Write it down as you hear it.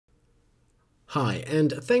Hi,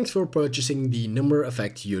 and thanks for purchasing the Number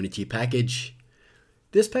Effect Unity package.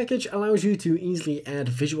 This package allows you to easily add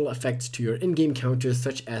visual effects to your in-game counters,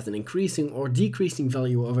 such as an increasing or decreasing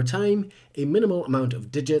value over time, a minimal amount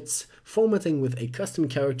of digits, formatting with a custom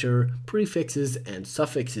character, prefixes, and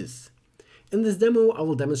suffixes. In this demo, I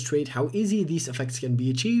will demonstrate how easy these effects can be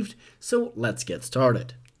achieved, so let's get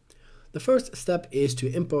started. The first step is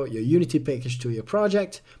to import your Unity package to your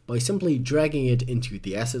project by simply dragging it into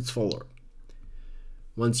the Assets folder.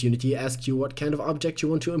 Once Unity asks you what kind of object you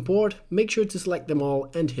want to import, make sure to select them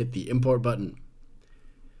all and hit the Import button.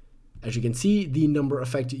 As you can see, the Number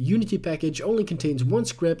Effect Unity package only contains one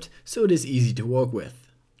script, so it is easy to work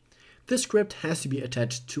with. This script has to be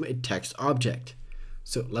attached to a text object.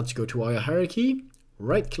 So let's go to our hierarchy,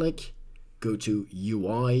 right-click, go to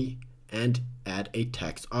UI, and add a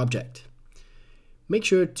text object. Make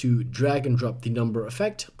sure to drag and drop the number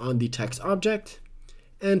effect on the text object,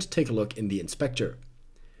 and take a look in the inspector.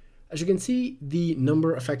 As you can see, the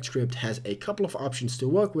number effect script has a couple of options to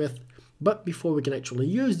work with, but before we can actually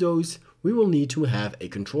use those, we will need to have a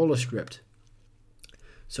controller script.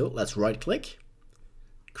 So let's right-click,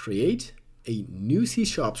 create a new C#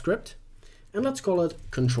 script, and let's call it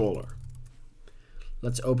controller.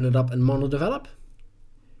 Let's open it up in MonoDevelop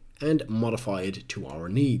and modify it to our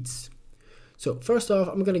needs. So first off,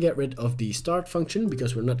 I'm going to get rid of the start function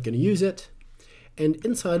because we're not going to use it. And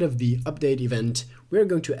inside of the update event, we're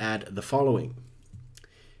going to add the following.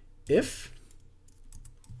 If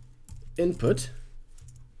input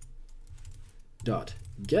dot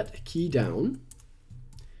get key down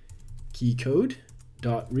key code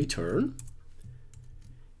dot return.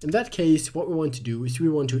 In that case, what we want to do is we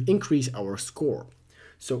want to increase our score.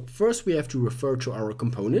 So first we have to refer to our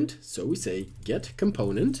component. So we say get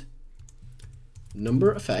component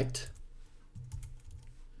number effect.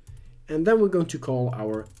 And then we're going to call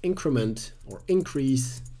our increment or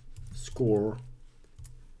increase score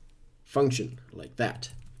function like that.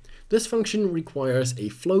 This function requires a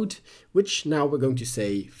float, which now we're going to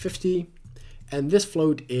say 50. And this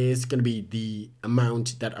float is going to be the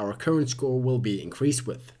amount that our current score will be increased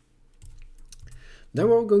with. Then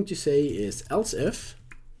what we're going to say is else if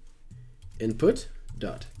input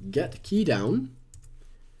dot get key down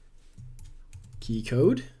key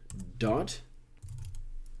code dot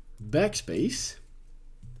backspace.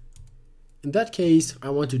 In that case,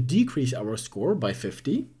 I want to decrease our score by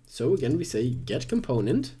 50. So again, we say get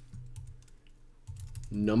component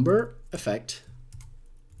number effect,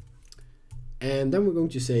 and then we're going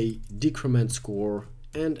to say decrement score,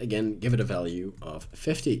 and again give it a value of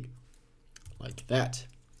 50 like that.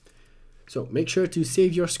 So make sure to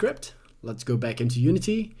save your script. Let's go back into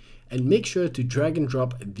Unity and make sure to drag and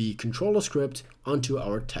drop the controller script onto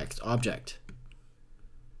our text object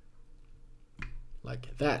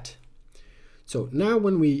like that. So now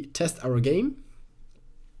when we test our game,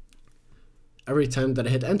 every time that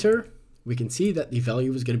I hit enter, we can see that the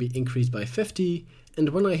value is going to be increased by 50, and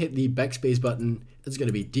when I hit the backspace button, it's going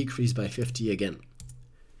to be decreased by 50 again.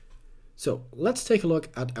 So let's take a look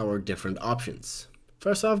at our different options.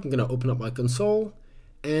 First off, I'm going to open up my console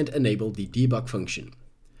and enable the debug function.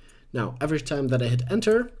 Now, every time that I hit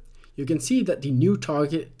enter, you can see that the new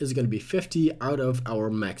target is going to be 50 out of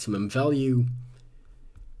our maximum value.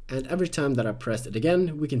 And every time that I press it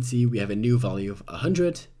again, we can see we have a new value of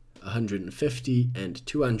 100, 150, and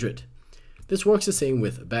 200. This works the same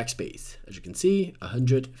with backspace. As you can see,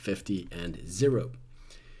 100, 50, and 0.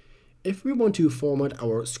 If we want to format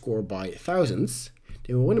our score by thousands,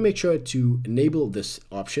 then we want to make sure to enable this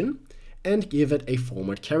option and give it a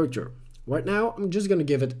format character. Right now, I'm just going to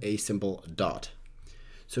give it a simple dot.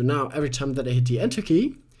 So now every time that I hit the enter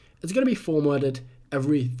key, it's going to be formatted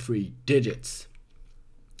every 3 digits.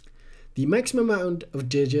 The maximum amount of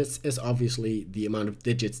digits is obviously the amount of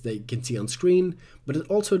digits that you can see on screen, but it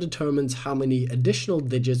also determines how many additional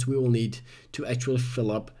digits we will need to actually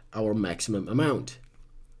fill up our maximum amount.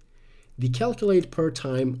 The calculate per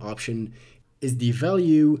time option is the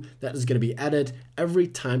value that is going to be added every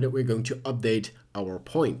time that we're going to update our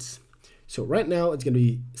points. So right now it's going to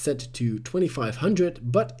be set to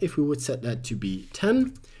 2500, but if we would set that to be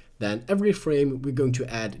 10, then every frame we're going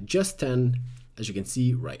to add just 10. As you can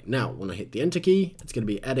see right now, when I hit the enter key, it's going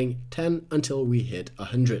to be adding 10 until we hit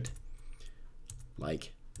 100,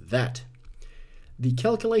 like that. The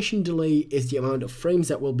calculation delay is the amount of frames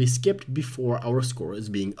that will be skipped before our score is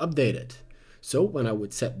being updated. So when I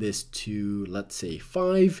would set this to, let's say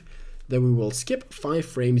 5, then we will skip 5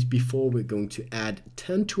 frames before we're going to add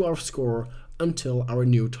 10 to our score until our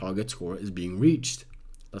new target score is being reached.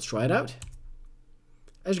 Let's try it out.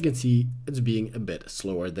 As you can see, it's being a bit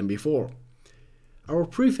slower than before. Our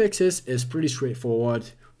prefixes is pretty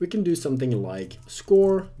straightforward. We can do something like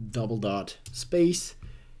score double dot space,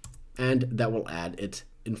 and that will add it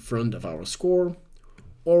in front of our score.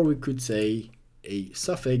 Or we could say a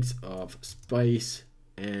suffix of space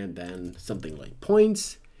and then something like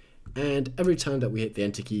points. And every time that we hit the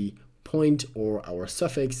enter key, point or our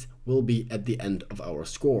suffix will be at the end of our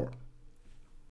score.